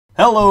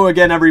Hello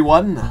again,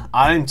 everyone.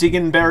 I'm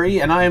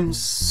Tiegon, and I'm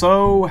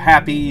so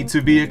happy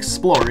to be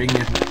exploring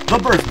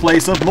the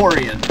birthplace of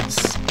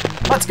Morians.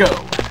 Let's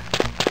go.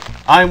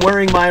 I'm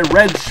wearing my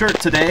red shirt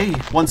today,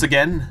 once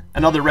again,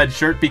 another red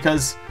shirt,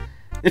 because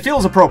it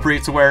feels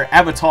appropriate to wear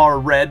Avatar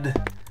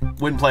red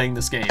when playing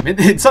this game.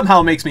 It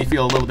somehow makes me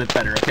feel a little bit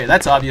better. Okay,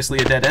 that's obviously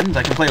a dead end.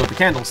 I can play with the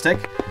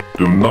candlestick.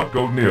 Do not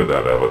go near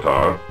that,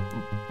 Avatar.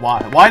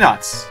 Why? Why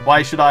not?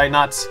 Why should I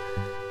not?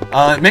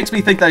 It makes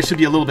me think that I should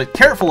be a little bit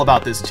careful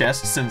about this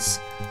chest, since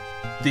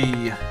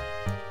the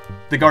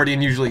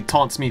Guardian usually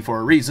taunts me for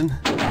a reason.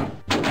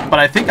 But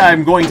I think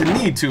I'm going to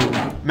need to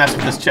mess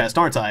with this chest,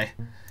 aren't I?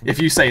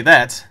 If you say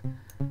that.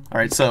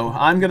 Alright, so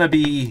I'm gonna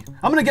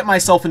get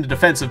myself into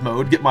defensive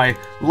mode, get my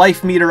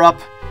life meter up,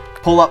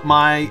 pull up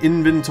my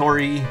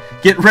inventory,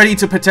 get ready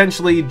to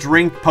potentially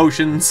drink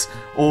potions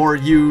or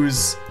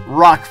use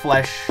rock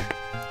flesh.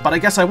 But I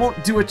guess I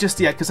won't do it just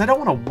yet, because I don't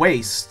want to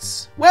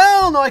waste...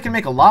 Well, no, I can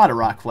make a lot of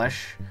rock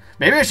flesh.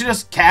 Maybe I should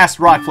just cast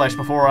rock flesh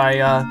before I,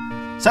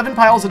 7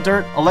 piles of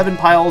dirt, 11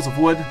 piles of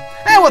wood.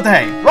 Eh, what the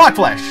hey? Rock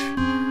flesh!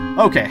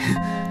 Okay.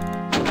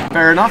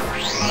 Fair enough.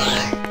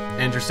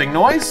 Interesting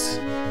noise.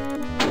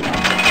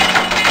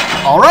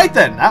 Alright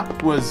then,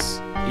 that was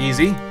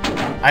easy.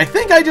 I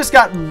think I just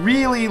got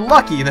really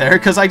lucky there,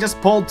 because I just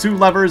pulled 2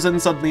 levers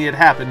and suddenly it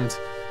happened.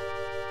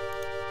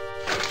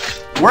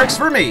 Works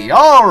for me,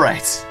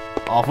 alright.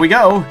 Off we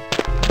go.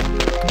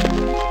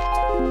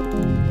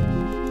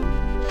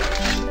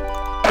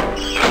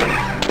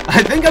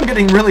 I think I'm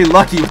getting really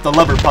lucky with the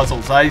lever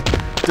puzzles. I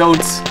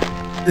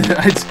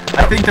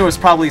think there was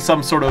probably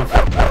some sort of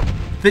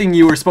thing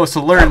you were supposed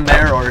to learn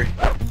there, or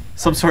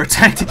some sort of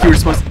tactic you were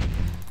supposed to...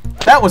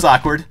 That was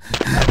awkward.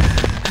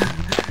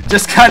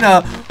 Just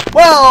kinda...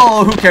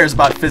 Well, who cares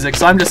about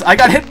physics? I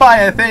got hit by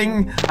a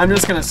thing. I'm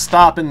just gonna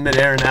stop in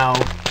midair now.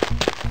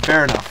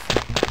 Fair enough.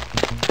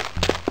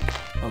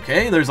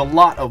 Okay, there's a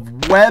lot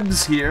of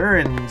webs here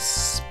and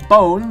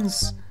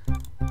bones.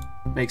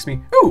 Makes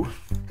me... Ooh!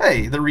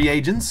 Hey, the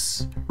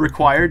reagents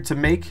required to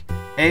make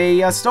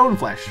a stone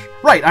flesh.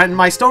 Right, and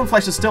my stone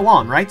flesh is still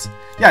on, right?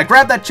 Yeah,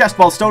 grab that chest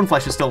while stone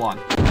flesh is still on.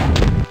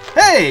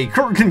 Hey!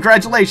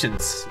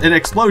 Congratulations! An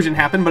explosion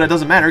happened, but it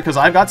doesn't matter because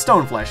I've got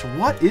stone flesh.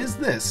 What is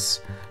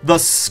this? The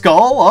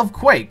skull of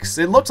Quakes.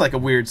 It looks like a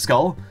weird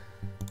skull.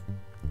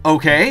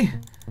 Okay.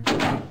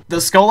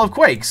 The skull of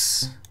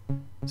Quakes.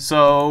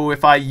 So,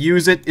 if I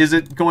use it, is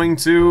it going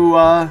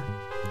to,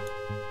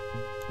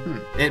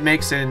 It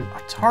makes a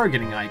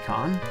targeting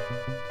icon.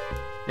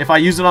 If I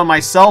use it on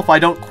myself, I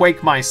don't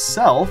quake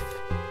myself.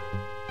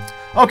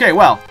 Okay,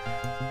 well.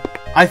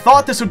 I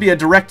thought this would be a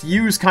direct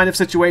use kind of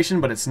situation,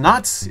 but it's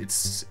not.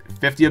 It's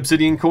 50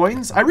 obsidian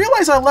coins. I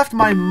realize I left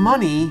my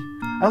money...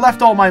 I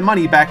left all my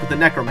money back with the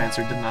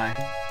Necromancer, didn't I?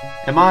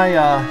 Am I,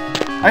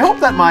 I hope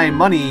that my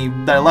money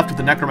that I left with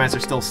the Necromancer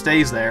still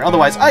stays there.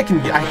 Otherwise, I can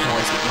always get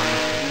money.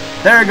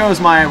 There goes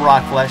my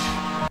rock flesh.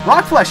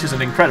 Rock flesh is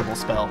an incredible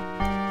spell.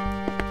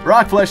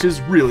 Rock flesh is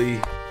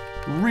really,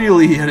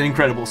 really an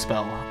incredible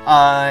spell.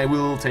 I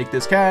will take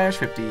this cash,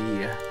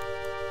 50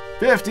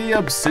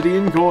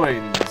 obsidian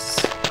coins.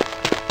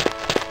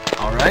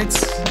 Alright.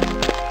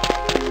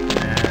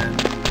 And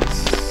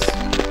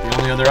the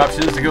only other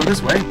option is to go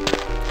this way.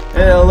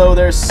 Hello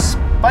there,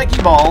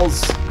 spiky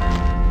balls.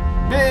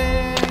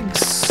 Big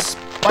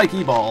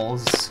spiky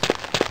balls.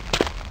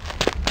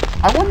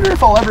 I wonder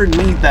if I'll ever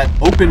need that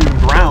open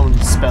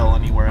ground spell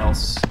anywhere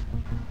else.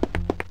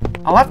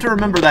 I'll have to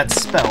remember that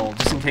spell,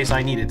 just in case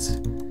I need it.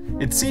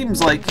 It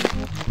seems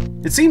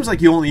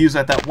like you only use it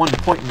at that one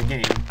point in the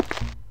game.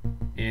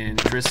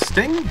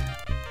 Interesting.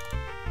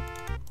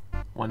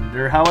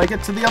 Wonder how I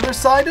get to the other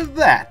side of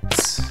that.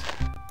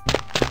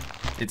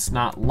 It's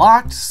not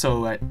locked,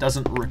 so it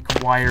doesn't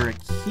require a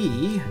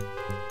key.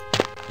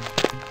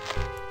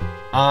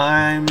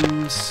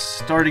 I'm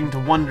starting to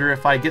wonder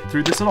if I get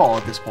through this at all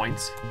at this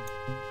point.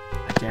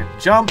 I can't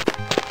jump.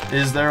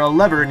 Is there a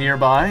lever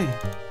nearby?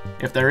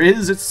 If there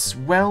is, it's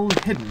well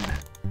hidden.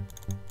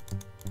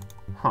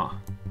 Huh.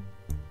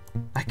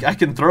 I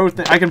can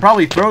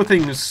probably throw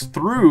things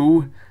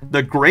through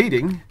the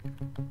grating.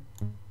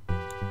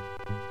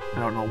 I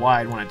don't know why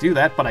I'd want to do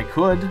that, but I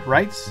could,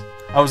 right?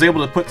 I was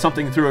able to put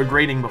something through a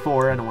grating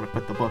before. I don't want to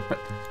put the book, but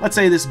let's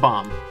say this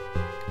bomb.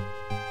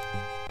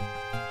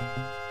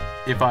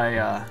 If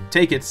I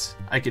take it,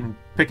 I can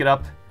pick it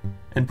up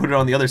and put it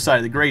on the other side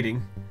of the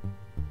grating.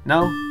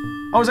 No?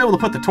 I was able to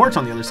put the torch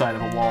on the other side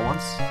of a wall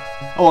once.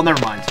 Oh, well, never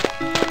mind.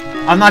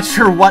 I'm not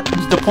sure what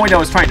the point I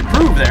was trying to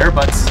prove there,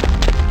 but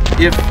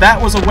if that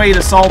was a way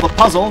to solve the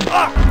puzzle,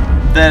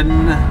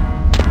 then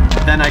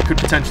I could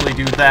potentially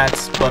do that,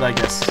 but I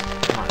guess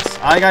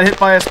not. I got hit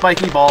by a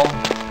spiky ball.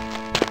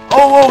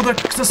 Oh,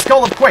 the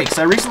Skull of Quakes.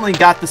 I recently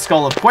got the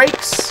Skull of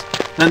Quakes.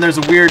 Then there's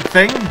a weird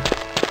thing.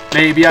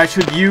 Maybe I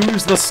should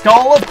use the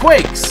Skull of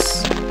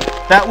Quakes.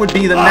 That would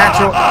be the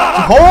natural...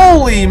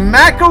 Holy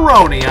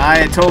macaroni!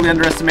 I totally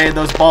underestimated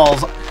those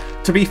balls.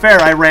 To be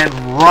fair, I ran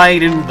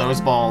right into those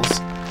balls.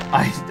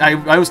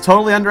 I was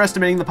totally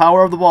underestimating the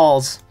power of the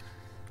balls.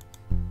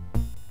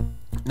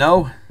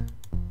 No.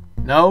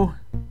 No.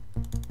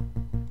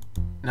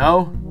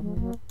 No?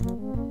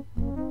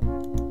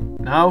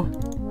 No?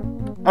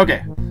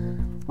 Okay.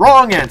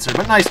 Wrong answer,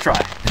 but nice try.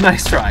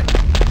 Nice try.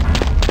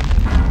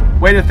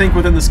 Way to think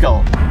within the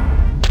skull.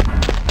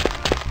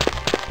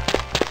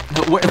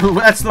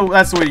 That's the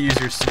way to use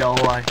your skull.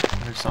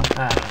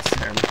 That's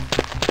terrible.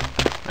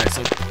 Alright,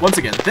 so once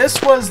again,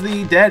 this was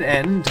the dead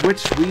end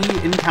which we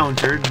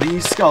encountered the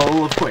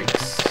skull of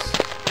Quakes.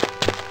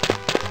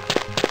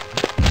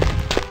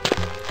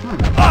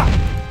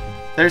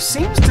 There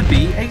seems to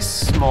be a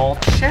small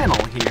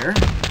channel here.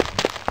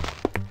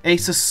 A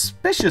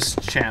suspicious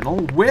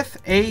channel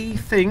with a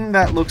thing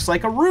that looks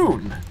like a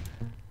rune.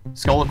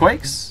 Skull of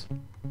Quakes?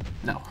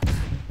 No.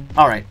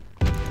 Alright.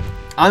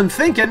 I'm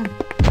thinking,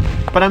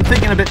 but I'm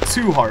thinking a bit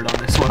too hard on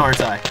this one,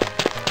 aren't I?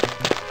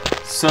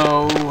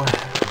 So,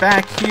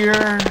 back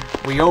here,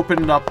 we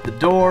opened up the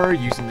door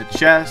using the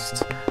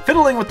chest.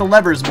 Fiddling with the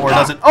levers more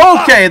doesn't...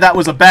 Okay, that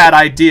was a bad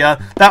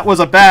idea. That was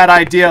a bad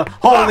idea.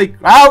 Holy...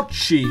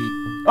 Ouchie.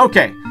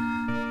 Okay.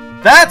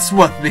 That's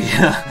what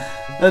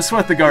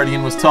the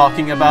Guardian was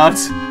talking about.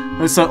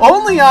 So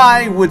only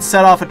I would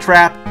set off a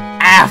trap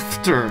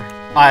after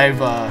I've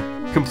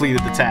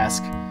completed the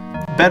task.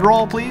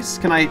 Bedroll, please?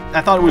 Can I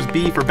thought it was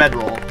B for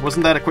bedroll.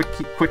 Wasn't that a quick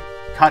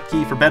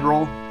hotkey for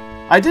bedroll?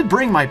 I did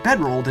bring my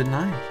bedroll, didn't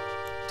I?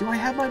 Do I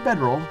have my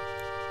bedroll?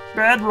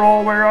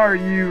 Bedroll, where are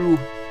you?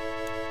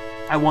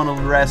 I want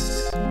to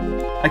rest.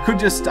 I could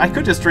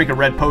just drink a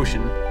red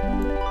potion.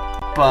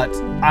 But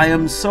I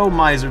am so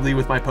miserly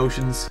with my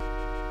potions.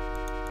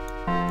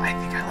 I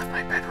think I left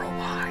my bedroll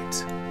behind.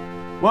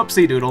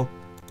 Whoopsie doodle.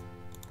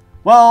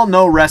 Well,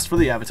 no rest for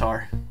the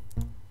avatar.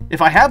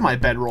 If I have my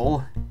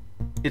bedroll,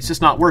 it's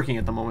just not working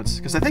at the moment.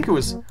 Because I think it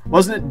was...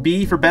 Wasn't it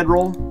B for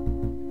bedroll?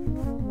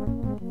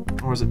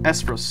 Or was it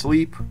S for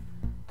sleep?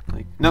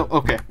 Like, no,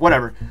 okay,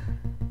 whatever.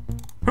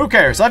 Who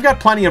cares? I've got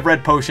plenty of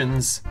red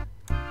potions.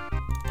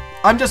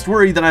 I'm just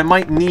worried that I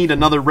might need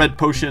another red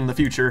potion in the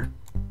future.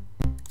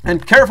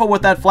 And careful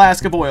with that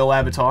flask of oil,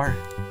 Avatar.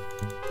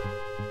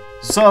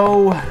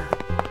 So,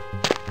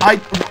 I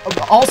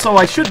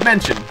should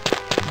mention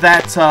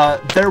that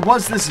there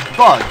was this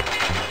bug.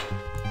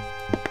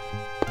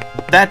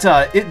 That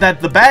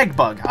the bag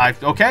bug.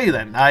 Okay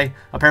then.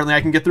 Apparently I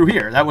can get through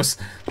here. That was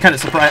kind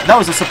of surprise. That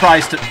was a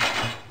surprise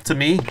to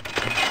me.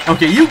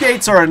 Okay, you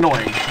gates are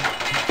annoying.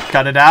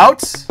 Cut it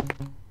out.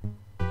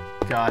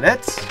 Got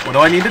it. What do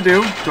I need to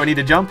do? Do I need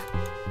to jump?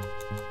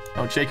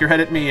 Don't shake your head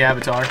at me,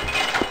 Avatar.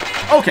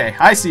 Okay,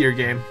 I see your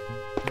game.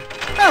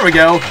 There we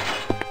go.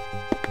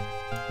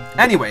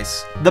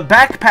 Anyways, the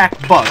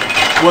backpack bug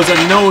was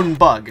a known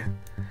bug.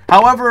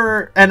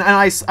 However, and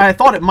I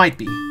thought it might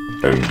be.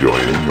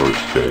 Enjoying your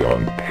stay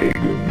on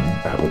Pagan,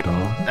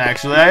 Avatar?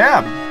 Actually, I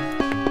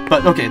am.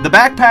 But, okay, the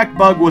backpack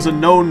bug was a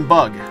known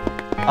bug.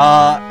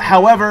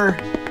 However,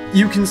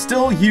 you can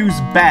still use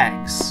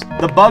bags.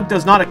 The bug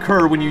does not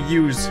occur when you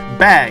use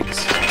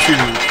bags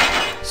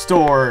to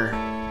store...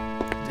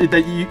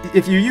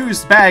 If you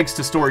use bags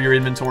to store your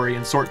inventory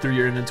and sort through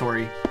your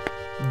inventory,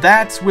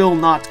 that will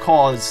not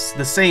cause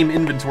the same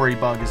inventory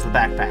bug as the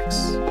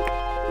backpacks.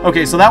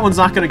 Okay, so that one's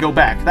not going to go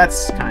back.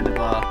 That's kind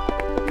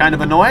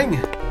of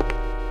annoying,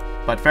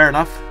 but fair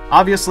enough.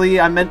 Obviously,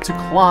 I meant to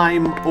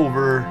climb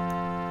over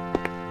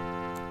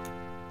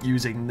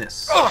using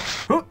this.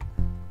 I'm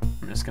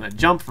just going to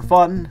jump for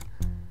fun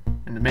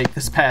and to make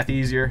this path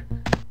easier.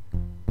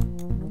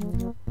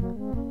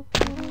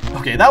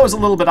 Okay, that was a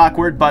little bit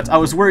awkward, but I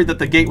was worried that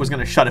the gate was going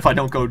to shut if I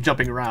don't go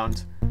jumping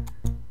around.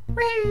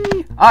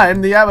 Whee!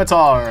 I'm the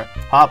Avatar!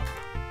 Hop,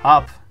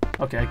 hop.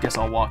 Okay, I guess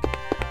I'll walk.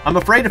 I'm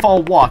afraid if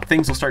I'll walk,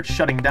 things will start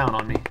shutting down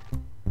on me.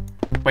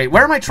 Wait,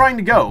 where am I trying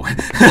to go?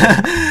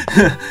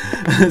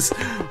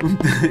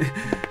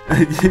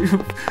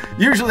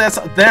 Usually that's...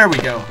 There we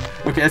go.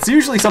 Okay, that's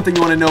usually something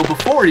you want to know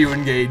before you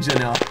engage in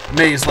a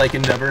maze-like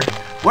endeavor.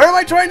 Where am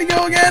I trying to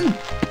go again?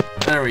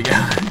 There we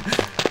go.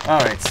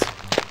 Alright.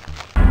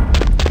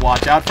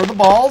 Watch out for the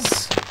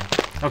balls.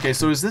 Okay,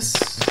 so is this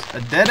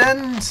a dead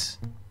end?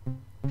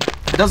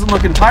 It doesn't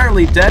look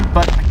entirely dead,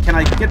 but can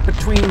I get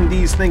between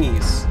these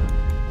thingies?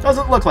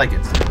 Doesn't look like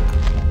it.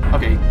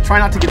 Okay, try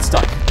not to get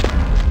stuck.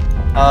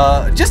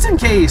 Just in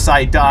case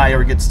I die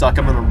or get stuck,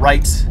 I'm gonna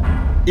write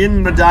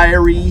in the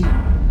diary.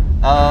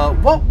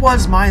 What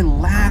was my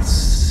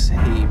last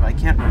save? I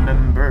can't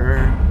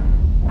remember.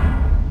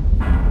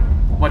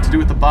 What to do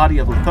with the body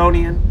of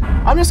Lithonian.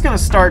 I'm just gonna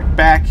start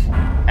back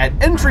at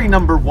entry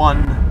number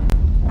 1.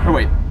 Oh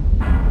wait.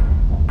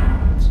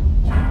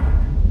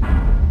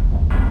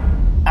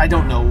 I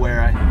don't know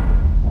where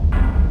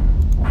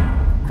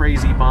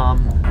Crazy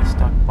bomb,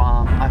 stuck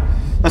bomb.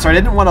 That's right, I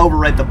didn't want to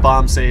overwrite the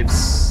bomb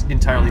saves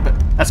entirely, but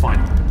that's fine.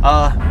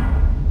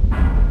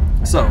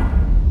 So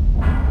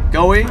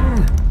going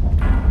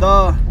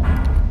the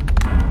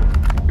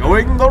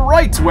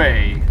right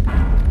way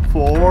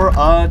for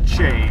a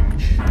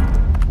change.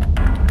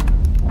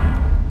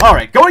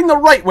 Alright, going the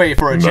right way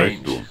for a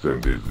change. Nice to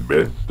send his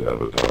best,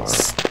 Avatar.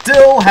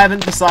 Still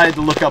haven't decided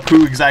to look up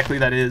who exactly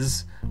that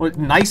is. What,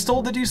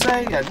 Nystel, did you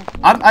say?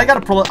 I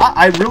gotta pull it.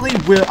 I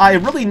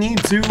really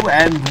need to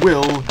and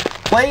will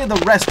play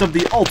the rest of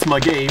the Ultima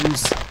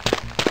games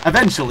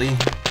eventually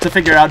to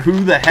figure out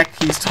who the heck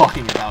he's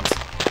talking about.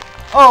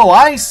 Oh,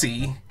 I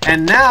see.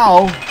 And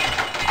now...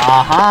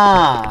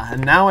 Aha!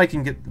 And now I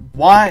can get...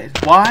 Why?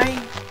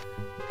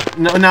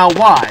 No, now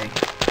why?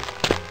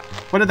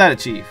 What did that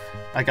achieve?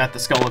 I got the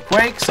Skull of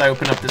Quakes, I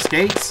open up this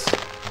gate.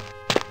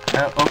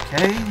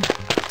 Okay.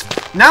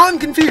 Now I'm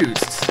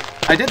confused.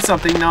 I did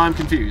something, now I'm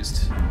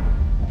confused.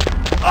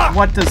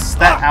 What does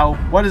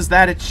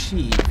that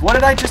achieve? What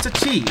did I just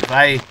achieve?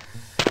 I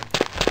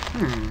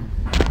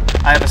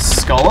have a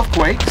Skull of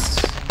Quakes.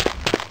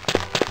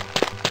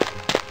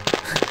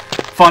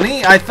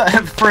 Funny,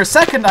 for a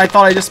second I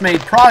thought I just made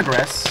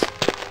progress.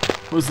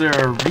 Was there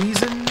a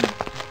reason?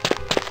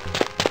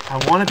 I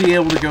want to be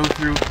able to go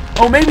through...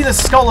 Oh, maybe the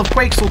Skull of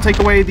Quakes will take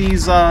away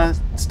these,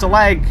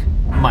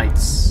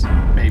 stalagmites.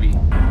 Maybe.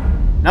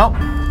 Nope.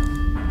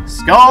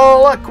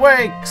 Skull of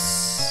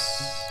Quakes!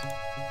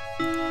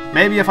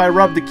 Maybe if I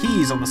rub the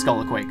keys on the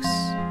Skull of Quakes.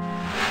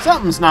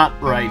 Something's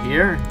not right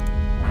here.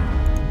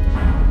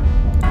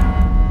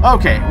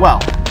 Okay, well.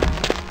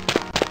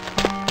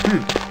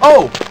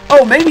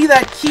 Oh, maybe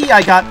that key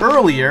I got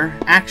earlier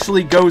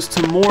actually goes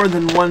to more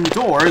than one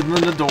door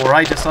than the door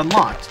I just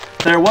unlocked.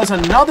 There was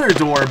another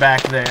door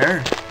back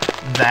there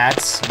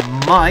that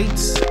might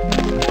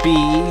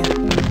be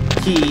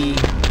key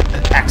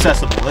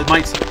accessible. It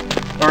might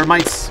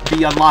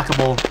be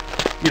unlockable.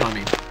 You know what I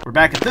mean. We're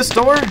back at this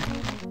door.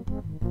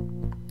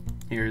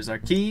 Here's our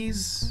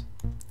keys.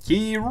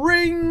 Key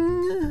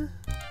ring.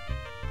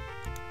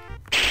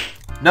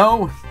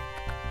 No.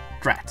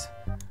 Drat.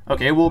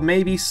 Okay, well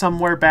maybe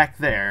somewhere back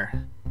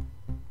there.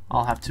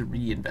 I'll have to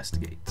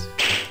reinvestigate.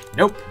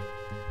 Nope.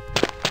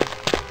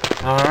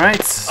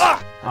 Alright.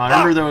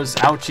 Remember those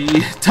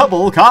ouchie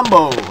double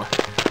combo.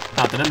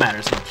 Not that it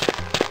matters much.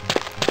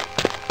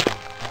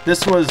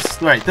 This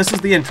is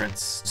the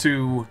entrance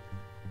to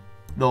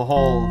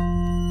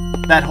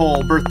that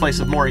whole Birthplace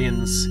of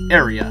Morian's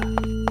area.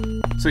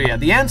 So yeah,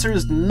 the answer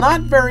is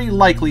not very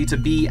likely to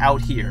be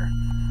out here.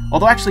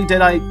 Although actually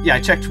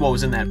I checked what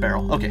was in that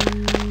barrel. Okay.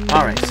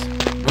 Alright.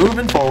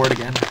 Moving forward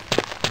again.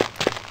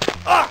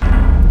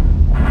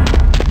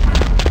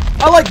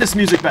 I like this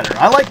music better.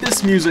 I like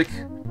this music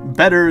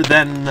better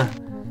than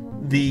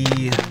the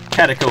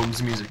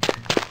Catacombs music.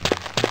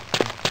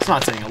 It's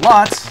not saying a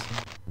lot.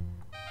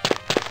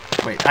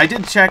 Wait, I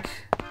did try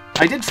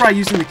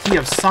using the Key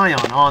of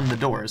Scion on the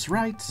doors,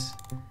 right?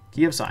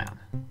 Key of Scion.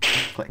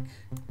 Click.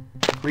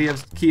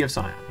 Key of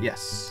Scion.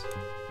 Yes.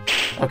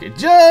 Okay,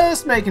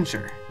 just making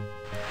sure.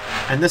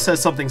 And this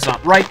says something's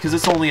not right because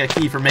it's only a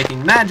key for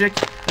making magic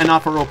and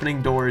not for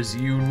opening doors,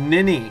 you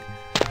ninny.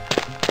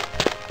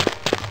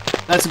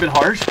 That's a bit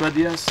harsh, but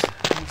yes.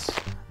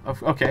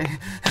 Okay.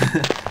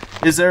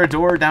 Is there a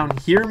door down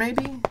here,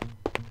 maybe?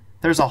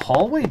 There's a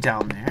hallway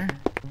down there.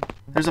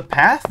 There's a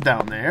path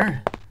down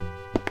there.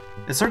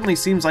 It certainly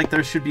seems like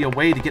there should be a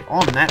way to get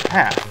on that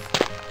path.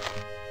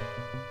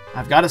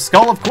 I've got a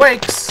Skull of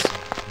Quakes.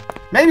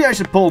 Maybe I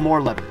should pull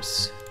more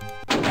levers.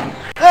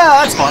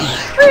 Ah, that's fun.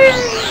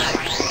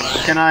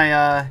 Can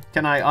I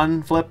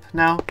unflip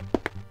now?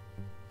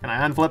 Can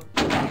I unflip?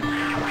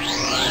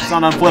 It's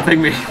not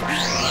unflipping me.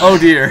 Oh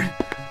dear.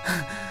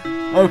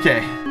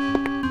 Okay.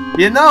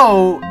 You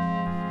know,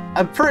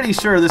 I was pretty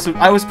sure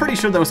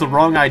that was the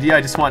wrong idea.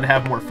 I just wanted to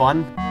have more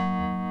fun.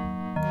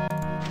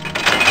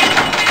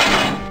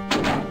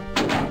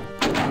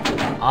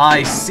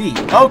 I see.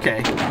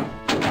 Okay.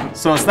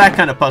 So it's that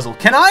kind of puzzle.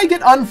 Can I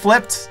get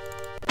unflipped?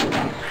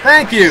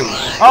 Thank you.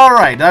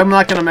 Alright, I'm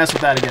not gonna mess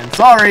with that again.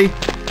 Sorry.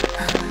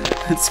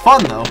 It's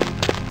fun, though.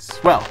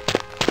 Well,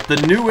 the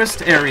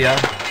newest area.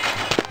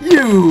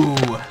 You!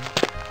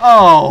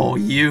 Oh,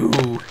 you.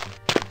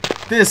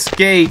 This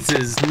gate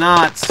is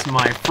not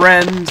my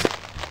friend.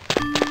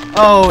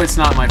 Oh, it's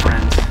not my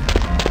friend.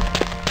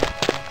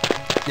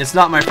 It's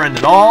not my friend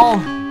at all.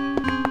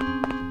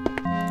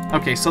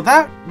 Okay, so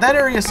that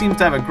area seems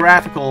to have a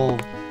graphical...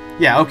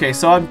 Yeah, okay,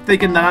 so I'm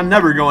thinking that I'm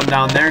never going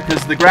down there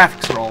because the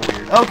graphics are all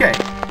weird. Okay,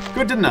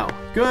 good to know.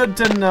 Good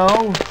to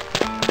know.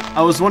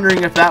 I was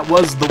wondering if that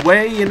was the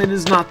way, and it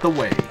is not the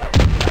way.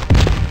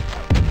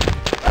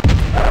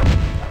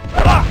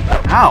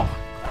 Ow!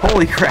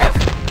 Holy crap.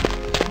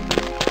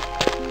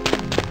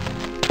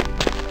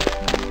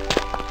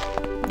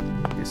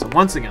 Okay, so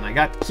once again, I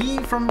got key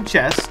from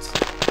chest.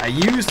 I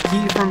used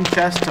key from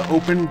chest to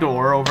open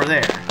door over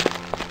there.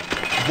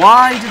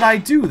 Why did I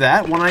do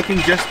that when I can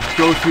just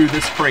go through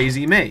this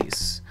crazy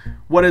maze?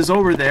 What is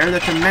over there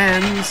that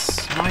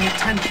demands my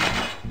attention?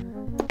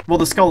 Well,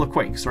 the Skull of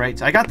Quakes,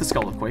 right? I got the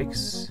Skull of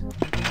Quakes.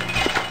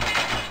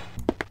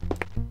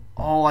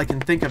 All I can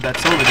think of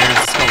that's over there is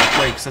the Skull of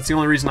Quakes. That's the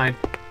only reason I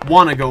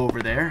want to go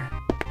over there.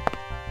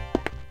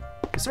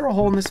 Is there a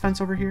hole in this fence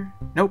over here?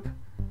 Nope.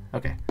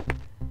 Okay.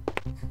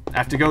 I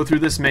have to go through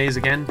this maze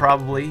again,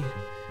 probably.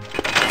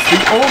 It's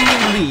the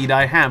only lead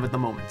I have at the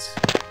moment.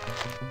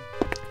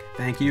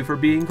 Thank you for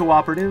being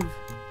cooperative.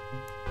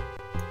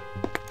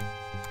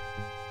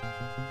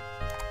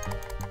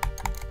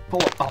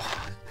 Pull up. Oh.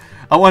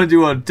 I want to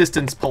do a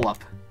distance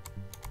pull-up.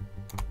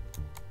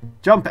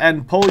 Jump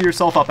and pull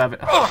yourself up, Evan.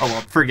 Oh,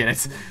 well, forget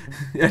it.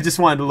 I just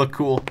wanted to look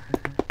cool.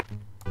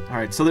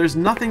 Alright, so there's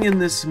nothing in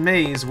this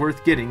maze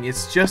worth getting.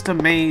 It's just a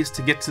maze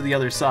to get to the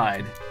other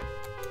side.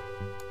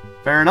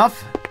 Fair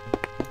enough?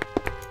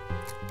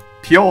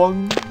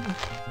 Pyong!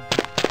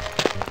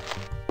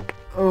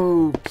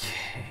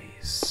 Okay,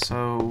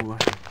 so...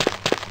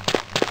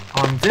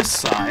 on this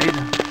side,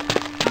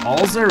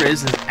 all there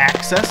is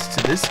access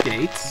to this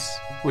gate,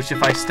 which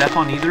if I step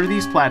on either of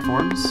these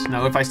platforms...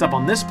 no, if I step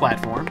on this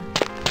platform,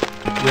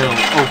 will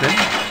open.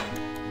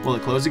 Will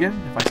it close again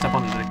if I step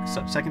on it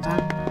a second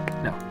time?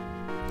 No.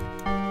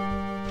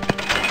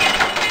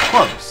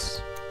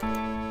 Close.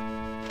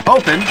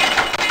 Open.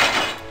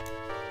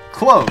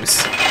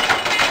 Close.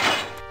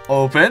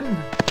 Open.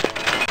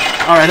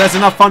 Alright, that's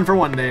enough fun for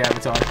one day,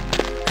 Avatar.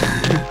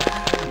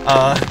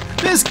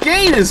 This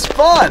gate is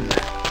fun!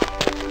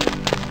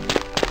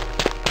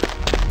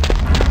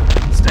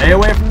 Stay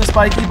away from the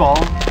spiky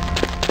ball.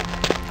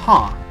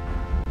 Huh.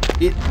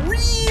 It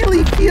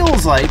really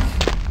feels like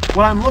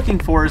what I'm looking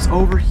for is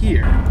over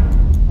here.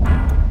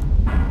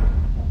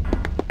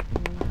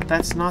 But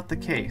that's not the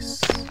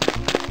case.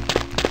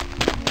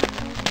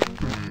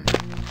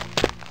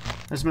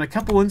 There's been a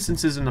couple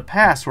instances in the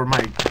past where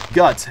my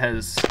gut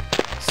has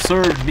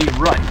served me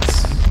right.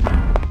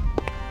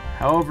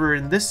 However,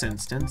 in this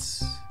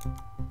instance,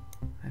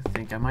 I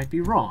think I might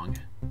be wrong.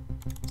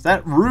 Does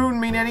that rune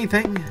mean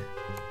anything?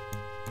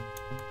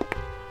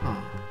 Huh.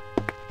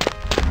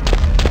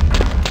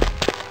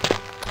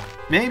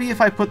 Maybe if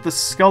I put the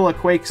Skull of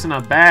Quakes in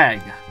a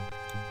bag.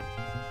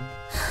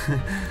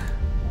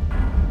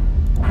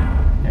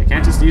 I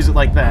can't just use it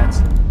like that.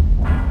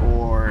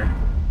 Or...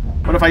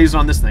 what if I use it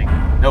on this thing?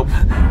 Nope.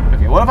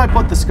 Okay, what if I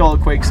put the Skull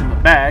of Quakes in the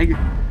bag,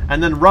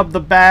 and then rub the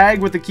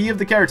bag with the key of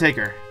the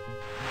caretaker?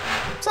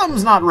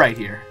 Something's not right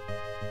here.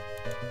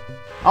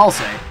 I'll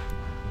say.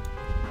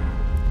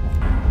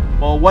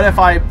 Well, what if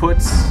I put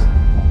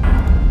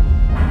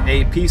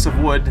a piece of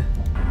wood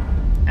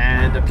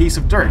and a piece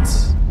of dirt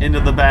into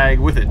the bag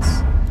with it?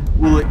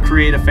 Will it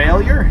create a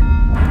failure?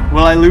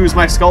 Will I lose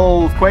my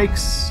Skull of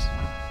Quakes?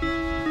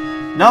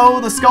 No,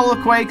 the Skull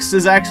of Quakes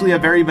is actually a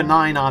very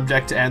benign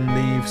object, and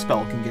the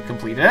spell can get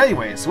completed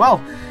anyways. Well,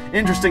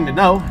 interesting to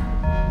know.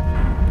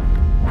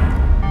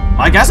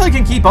 I guess I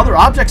can keep other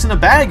objects in a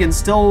bag and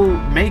still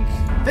make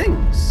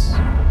things.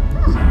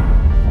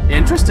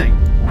 Interesting.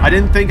 I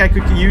didn't think I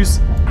could use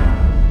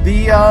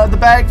the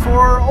bag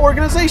for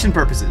organization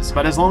purposes,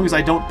 but as long as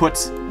I don't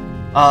put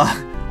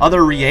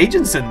other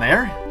reagents in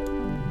there,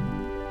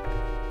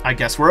 I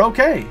guess we're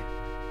okay.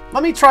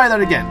 Let me try that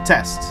again.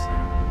 Test.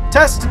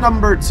 Test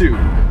number 2.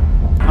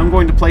 I'm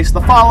going to place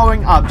the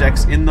following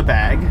objects in the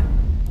bag.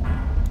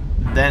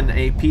 Then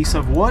a piece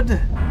of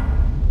wood.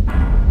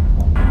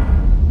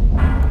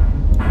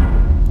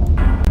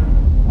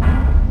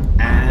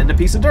 And a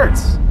piece of dirt.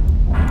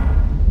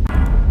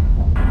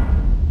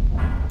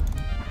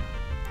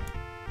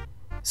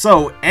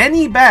 So,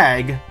 any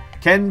bag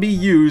can be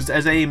used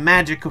as a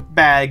magic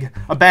bag,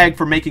 a bag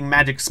for making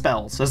magic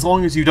spells, as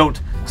long as you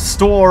don't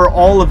store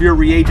all of your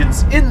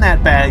reagents in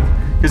that bag,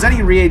 because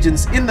any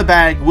reagents in the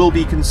bag will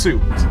be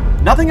consumed.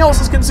 Nothing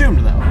else is consumed,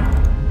 though.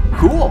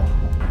 Cool.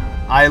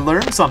 I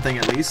learned something,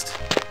 at least.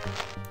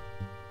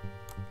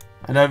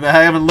 And I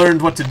haven't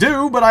learned what to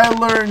do, but I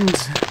learned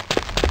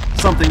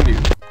something new.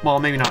 Well,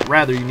 maybe not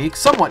rather unique,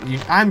 somewhat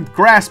unique. I'm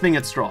grasping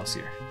at straws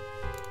here.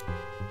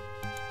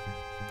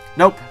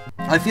 Nope.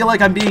 I feel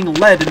like I'm being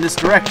led in this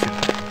direction.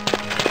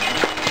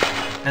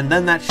 And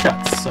then that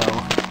shuts, so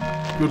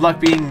good luck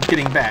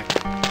getting back.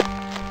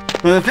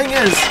 But the thing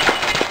is...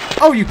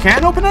 oh, you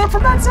can open it up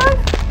from that side?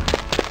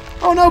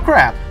 Oh, no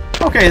crap.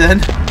 Okay,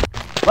 then.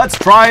 Let's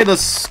try the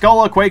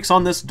Skull of Quakes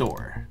on this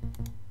door.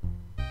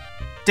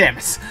 Damn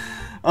it.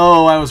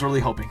 Oh, I was really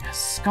hoping.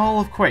 Skull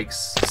of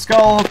Quakes.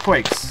 Skull of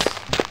Quakes.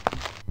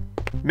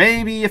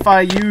 Maybe if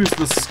I use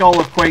the Skull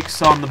of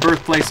Quakes on the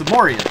birthplace of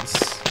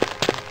Morians.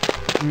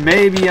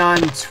 Maybe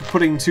I'm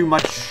putting too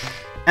much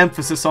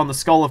emphasis on the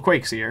Skull of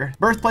Quakes here.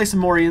 Birthplace of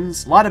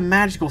Morians. A lot of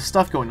magical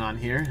stuff going on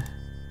here.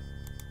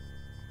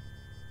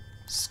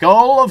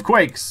 Skull of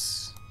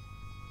Quakes.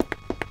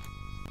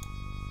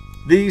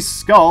 The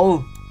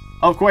Skull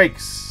of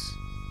Quakes.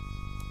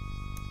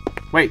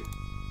 Wait.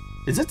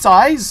 Is its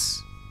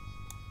eyes?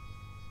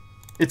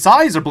 Its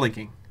eyes are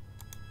blinking.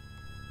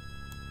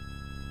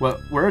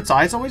 Well, were its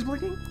eyes always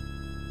blinking?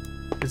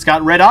 It's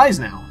got red eyes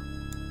now.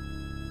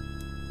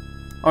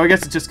 Oh, I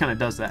guess it just kind of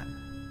does that.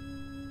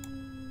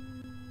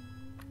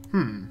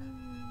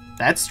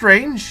 That's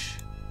strange.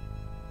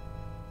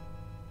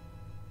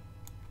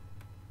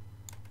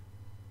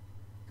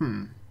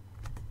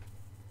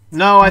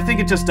 No, I think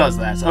it just does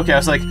that. Okay, I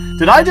was like,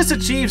 did I just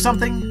achieve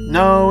something?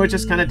 No, it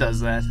just kind of does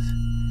that.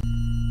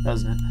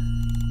 Doesn't it?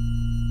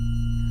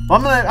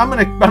 Well, I'm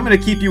gonna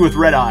keep you with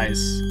red eyes.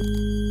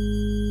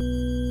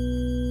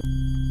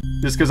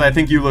 Just because I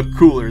think you look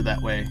cooler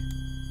that way.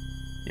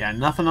 Yeah,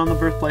 nothing on the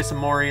birthplace of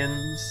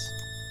Morians.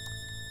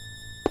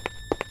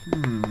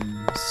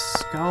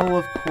 Skull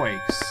of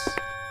Quakes.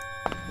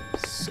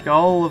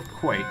 Skull of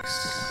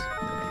Quakes.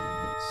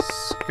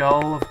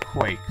 Skull of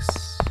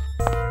Quakes.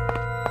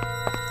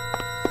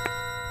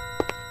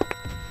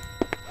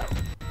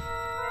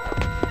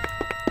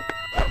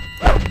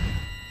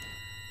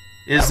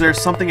 Is there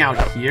something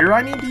out here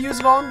I need to use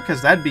it on? Because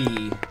that'd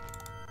be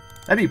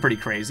pretty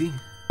crazy.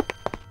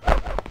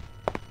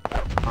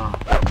 Huh.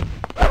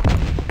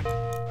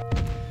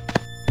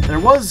 There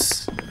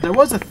was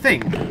a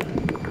thing.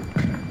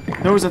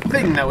 There was a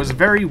thing that was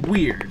very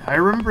weird. I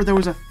remember there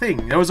was a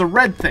thing. There was a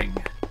red thing.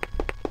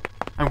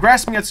 I'm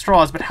grasping at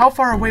straws, but how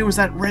far away was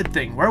that red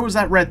thing? Where was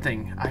that red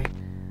thing? I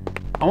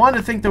wanted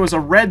to think there was a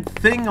red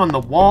thing on the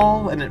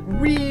wall, and it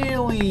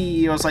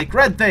was like,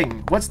 red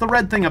thing, what's the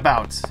red thing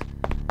about?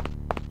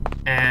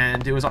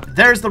 And it was,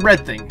 there's the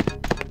red thing.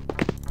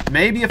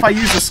 Maybe if I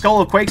use the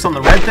Skull of Quakes on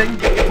the red thing?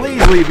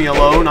 Please leave me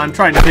alone, I'm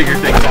trying to figure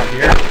things out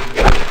here.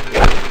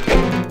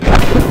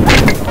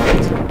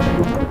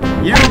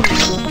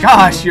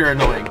 Gosh, you're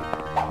annoying.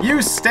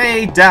 You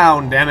stay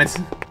down, damn it.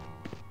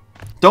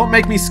 Don't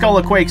make me Skull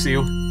of Quakes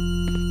you.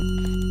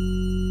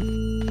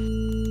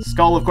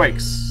 Skull of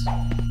Quakes.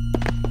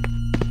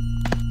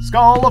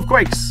 Skull of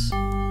Quakes.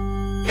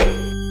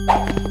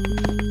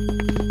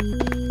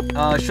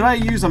 Should I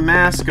use a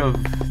mask of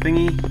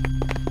thingy?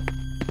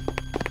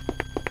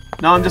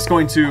 No, I'm just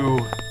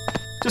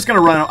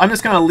gonna run. I'm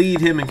just gonna lead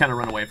him and kind of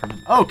run away from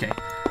him. Okay,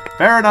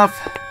 fair enough.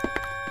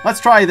 Let's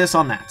try this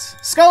on that.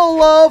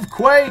 Skull of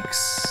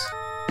Quakes.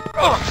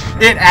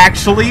 It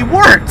actually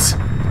worked.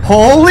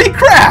 Holy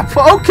crap!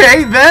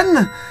 Okay,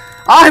 then.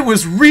 I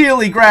was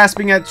really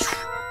grasping at...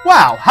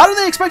 Wow, how did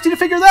they expect you to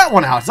figure that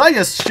one out? I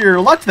just sheer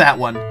lucked that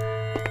one.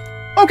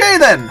 Okay,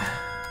 then.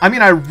 I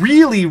mean, I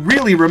really,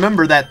 really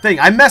remember that thing.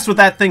 I messed with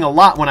that thing a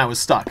lot when I was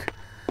stuck.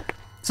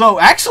 So,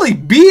 actually,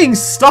 being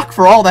stuck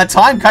for all that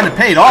time kind of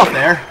paid off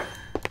there.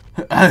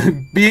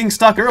 Being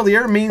stuck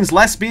earlier means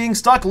less being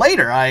stuck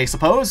later, I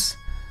suppose.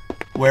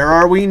 Where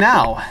are we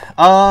now?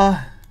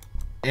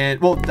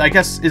 Well, I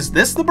guess, is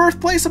this the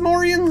birthplace of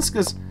Morians?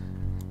 Because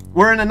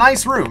we're in a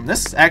nice room.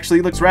 This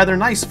actually looks rather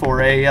nice for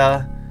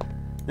a,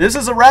 this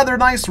is a rather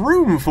nice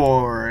room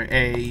for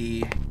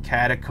a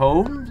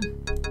catacomb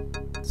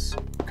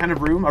kind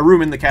of room. A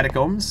room in the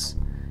catacombs.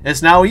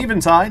 It's now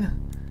eventide,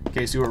 in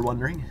case you were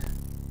wondering.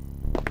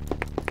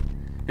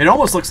 It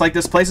almost looks like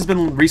this place has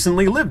been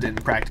recently lived in,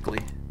 practically.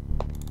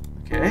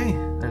 Okay,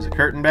 there's a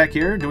curtain back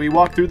here. Do we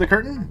walk through the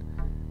curtain?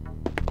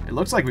 It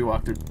looks like we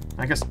walk through.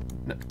 I guess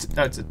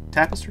it's a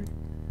tapestry.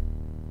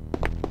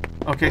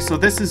 Okay, so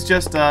this is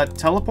just a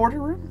teleporter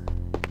room?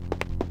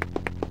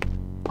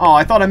 Oh,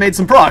 I thought I made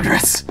some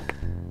progress.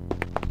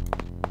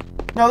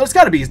 No, there's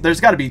gotta be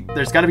something.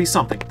 There's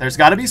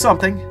gotta be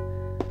something.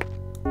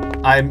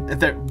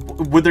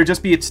 Would there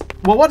just be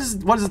well, what does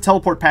the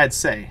teleport pad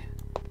say?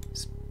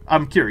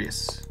 I'm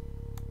curious.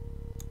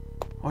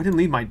 Oh, I didn't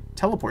leave my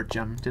teleport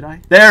gem, did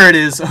I? There it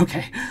is.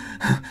 Okay.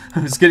 I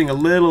was getting a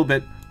little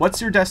bit. What's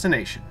your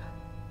destination?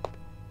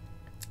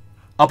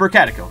 Upper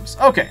Catacombs.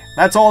 Okay,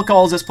 that's all it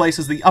calls this place,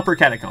 is the Upper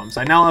Catacombs.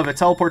 I now have a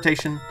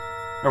teleportation.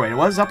 Oh wait, it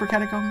was Upper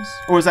Catacombs?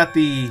 Or was that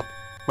the...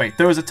 Wait,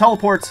 there was a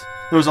teleport...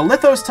 There was a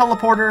Lithos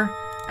teleporter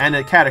and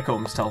a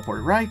Catacombs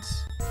teleporter, right?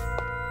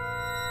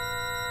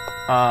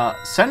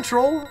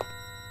 Central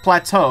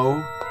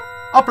Plateau,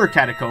 Upper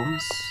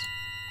Catacombs,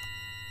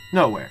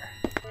 nowhere.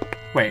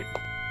 Wait.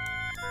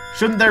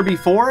 Shouldn't there be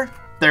 4?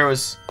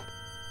 There's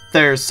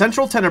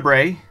Central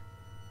Tenebrae,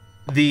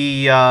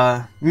 the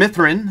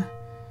Mithrin.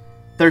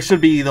 There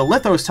should be the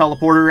Lithos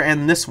teleporter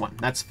and this one.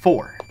 That's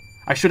 4.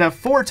 I should have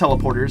 4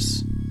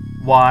 teleporters.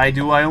 Why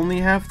do I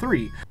only have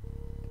 3?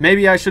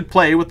 Maybe I should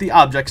play with the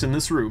objects in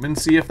this room and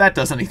see if that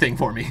does anything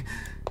for me.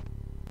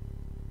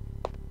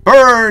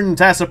 Burn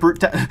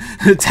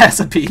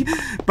Tassapi!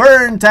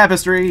 Burn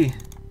tapestry!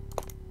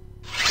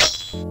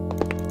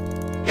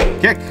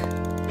 Kick!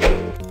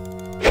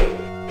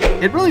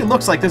 It really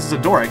looks like this is a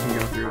door I can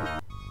go through.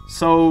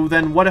 So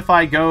then what if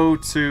I go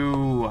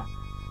to,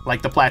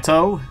 like, the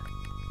plateau?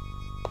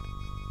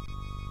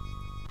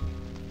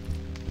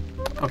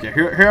 Okay,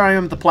 here I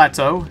am at the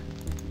plateau.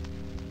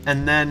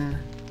 And then...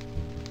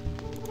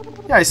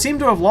 Yeah, I seem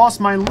to have lost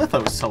my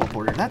Lithos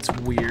teleporter. That's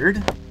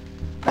weird.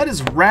 That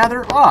is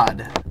rather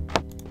odd.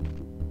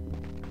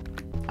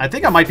 I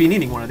think I might be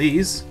needing one of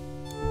these.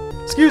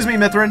 Excuse me,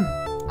 Mithrin.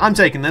 I'm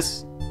taking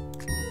this.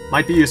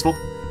 Might be useful.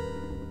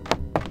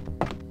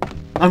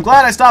 I'm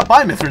glad I stopped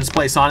by Mithrin's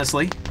place,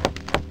 honestly.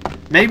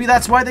 Maybe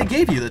that's why they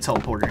gave you the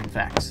teleporter, in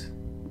fact.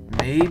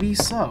 Maybe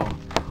so.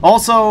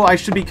 Also, I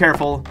should be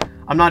careful.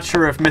 I'm not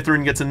sure if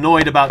Mithrin gets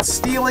annoyed about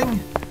stealing,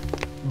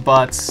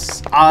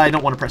 but I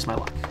don't want to press my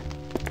luck.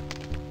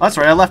 That's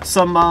right, I left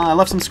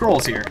some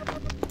scrolls here.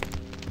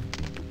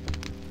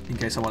 In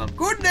case I want them.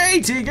 Good day,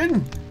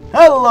 Tiegon!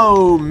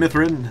 Hello,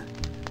 Mithrin.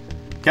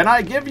 Can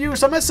I give you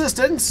some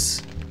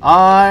assistance?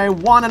 I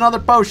want another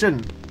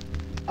potion.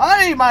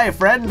 Aye, my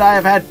friend, I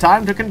have had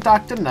time to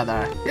concoct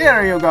another.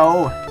 Here you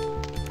go.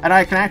 And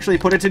I can actually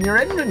put it in your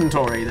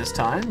inventory this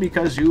time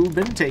because you've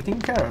been taking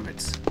care of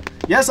it.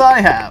 Yes, I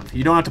have.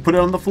 You don't have to put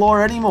it on the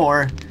floor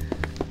anymore.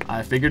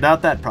 I figured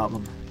out that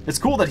problem. It's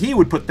cool that he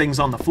would put things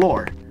on the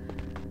floor.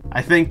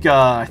 I think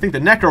the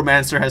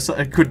Necromancer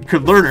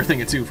could learn a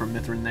thing or two from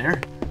Mithrin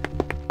there.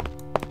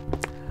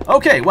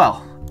 Okay,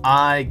 well,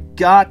 I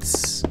got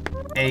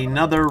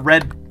another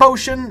red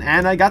potion,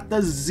 and I got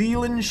the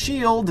Zealand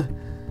shield.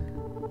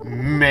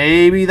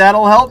 Maybe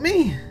that'll help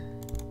me?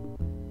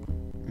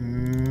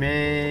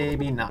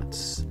 Maybe not.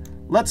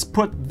 Let's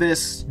put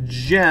this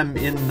gem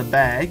in the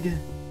bag,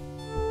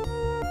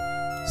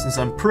 since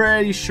I'm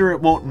pretty sure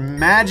it won't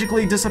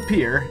magically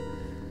disappear.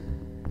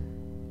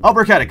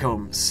 Upper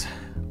Catacombs.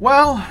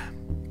 Well,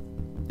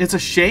 it's a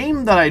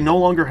shame that I no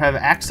longer have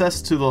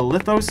access to the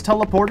Lithos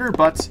teleporter,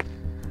 but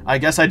I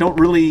guess I don't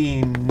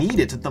really need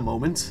it at the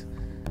moment.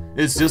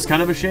 It's just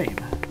kind of a shame.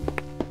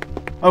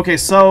 Okay,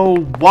 so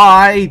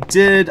why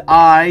did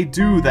I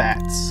do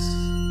that?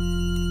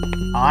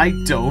 I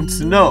don't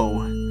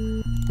know.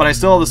 But I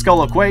still have the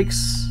Skull of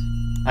Quakes.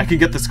 I can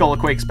get the Skull of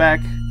Quakes back.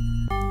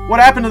 What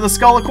happened to the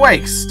Skull of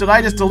Quakes? Did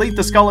I just delete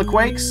the Skull of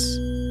Quakes?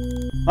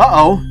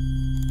 Uh-oh.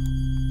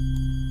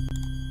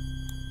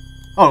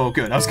 Oh,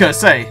 good. I was gonna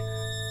say.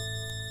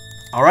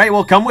 Alright,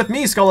 well, come with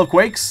me, Skull of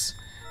Quakes.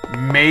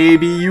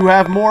 Maybe you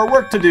have more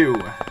work to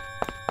do.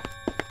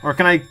 Or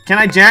can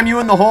I jam you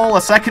in the hole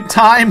a second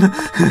time?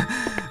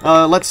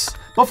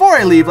 Before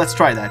I leave, let's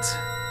try that.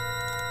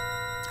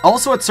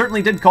 Also, it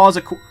certainly did cause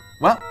a...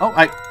 Well, oh,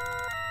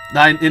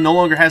 it no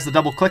longer has the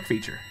double click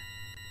feature.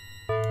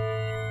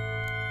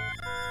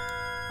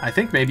 I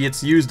think maybe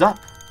it's used up.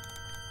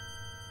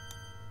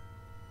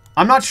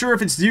 I'm not sure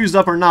if it's used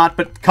up or not,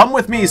 but come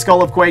with me,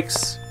 Skull of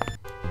Quakes.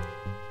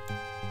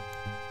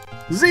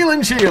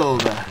 Zealand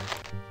shield!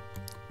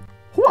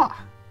 Hwah!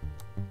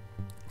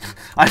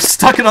 I've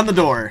stuck it on the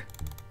door.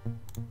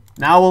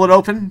 Now will it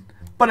open?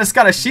 But it's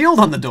got a shield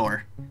on the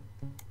door.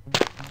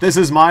 This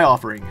is my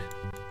offering.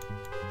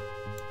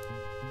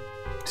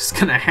 Just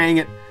gonna hang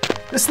it.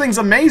 This thing's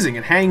amazing.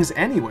 It hangs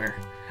anywhere.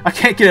 I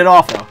can't get it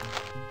off, though.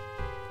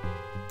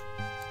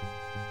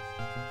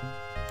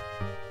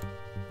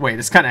 Wait,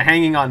 it's kind of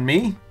hanging on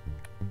me?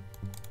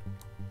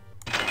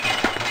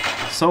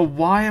 So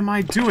why am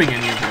I doing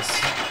any of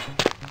this?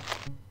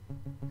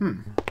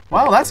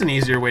 Well, that's an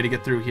easier way to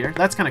get through here.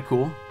 That's kind of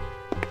cool.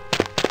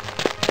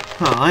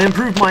 Huh, I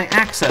improved my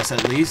access,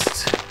 at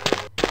least.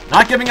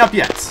 Not giving up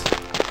yet.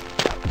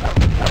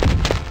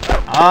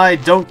 I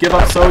don't give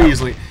up so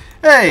easily.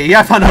 Hey,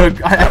 I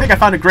think I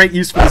found a great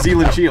use for the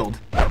Zealand shield.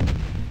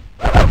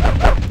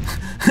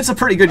 It's a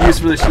pretty good use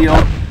for the shield.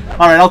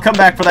 Alright, I'll come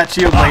back for that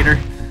shield later.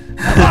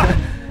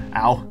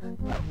 Ow.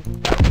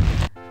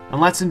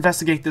 And let's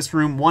investigate this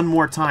room one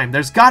more time.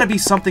 There's gotta be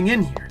something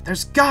in here.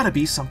 There's gotta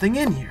be something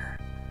in here.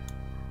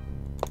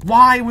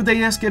 Why would they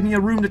just give me a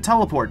room to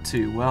teleport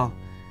to? Well,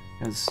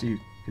 because you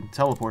can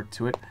teleport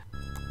to it.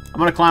 I'm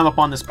gonna climb up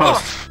on this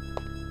post.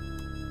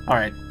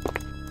 Alright.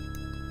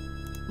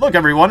 Look,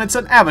 everyone, it's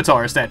an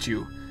avatar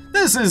statue.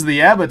 This is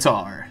the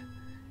avatar.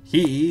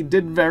 He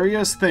did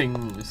various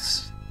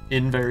things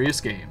in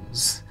various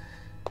games.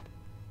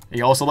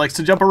 He also likes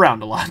to jump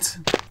around a lot.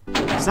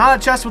 It's not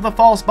a chest with a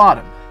false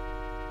bottom.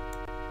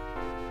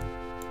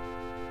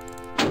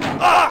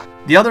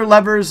 The other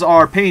levers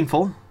are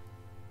painful.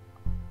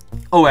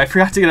 Oh, I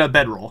forgot to get a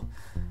bedroll.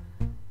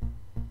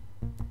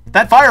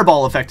 That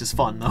fireball effect is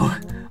fun, though. I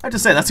have to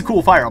say, that's a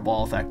cool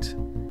fireball effect.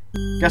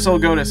 Guess I'll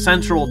go to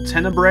Central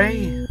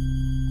Tenebrae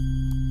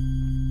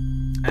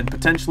and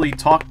potentially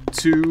talk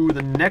to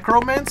the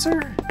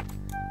Necromancer?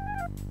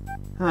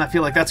 I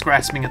feel like that's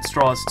grasping at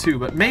straws too,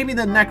 but maybe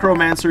the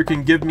Necromancer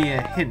can give me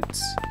a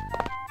hint.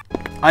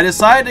 I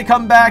decided to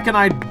come back and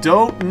I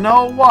don't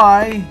know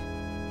why.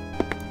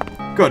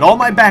 Good, all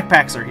my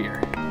backpacks are here.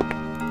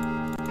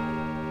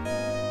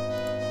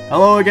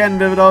 Hello again,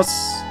 Vividos.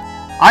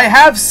 I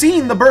have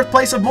seen the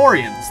birthplace of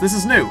Morians. This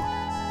is new.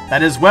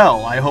 That is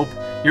well. I hope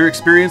your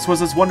experience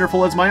was as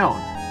wonderful as my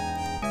own.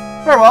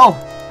 Farewell.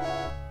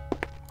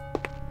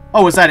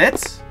 Oh, is that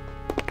it?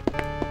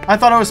 I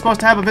thought I was supposed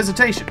to have a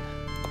visitation.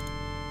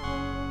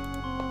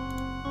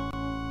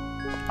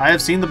 I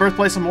have seen the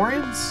birthplace of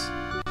Morians?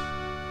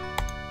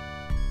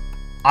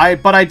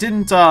 But I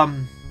didn't,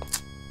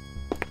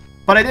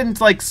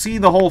 like, see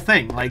the whole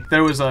thing. Like,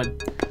 there was a...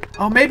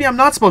 Oh, maybe I'm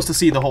not supposed to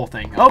see the whole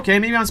thing. Okay,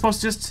 maybe I'm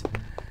supposed to just...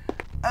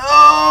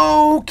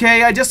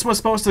 Okay, I just was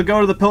supposed to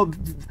go to the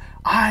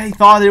I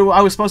thought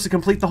I was supposed to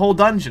complete the whole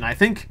dungeon. I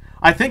think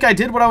I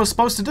did what I was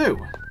supposed to do.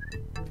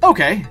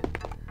 Okay.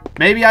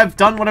 Maybe I've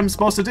done what I'm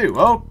supposed to do.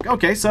 Oh,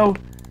 okay, so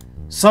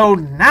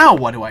now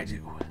what do I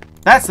do?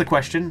 That's the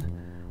question.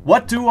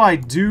 What do I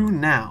do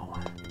now?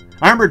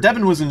 I remember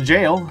Devin was in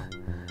jail,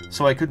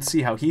 so I could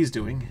see how he's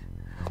doing.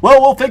 Well,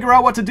 we'll figure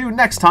out what to do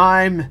next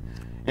time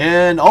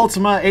in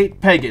Ultima 8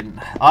 Pagan.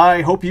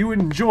 I hope you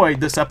enjoyed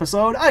this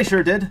episode. I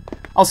sure did.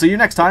 I'll see you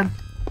next time.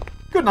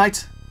 Good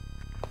night.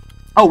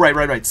 Oh,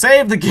 right.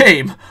 Save the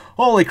game.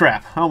 Holy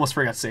crap. I almost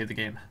forgot to save the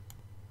game.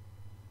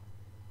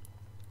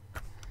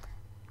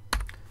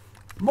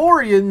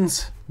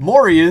 Morians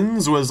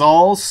was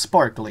all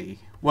sparkly.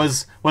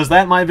 Was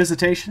that my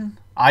visitation?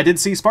 I did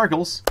see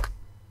sparkles.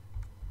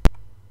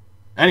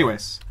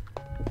 Anyways,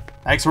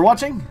 thanks for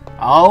watching.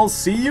 I'll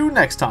see you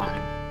next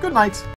time. Good night.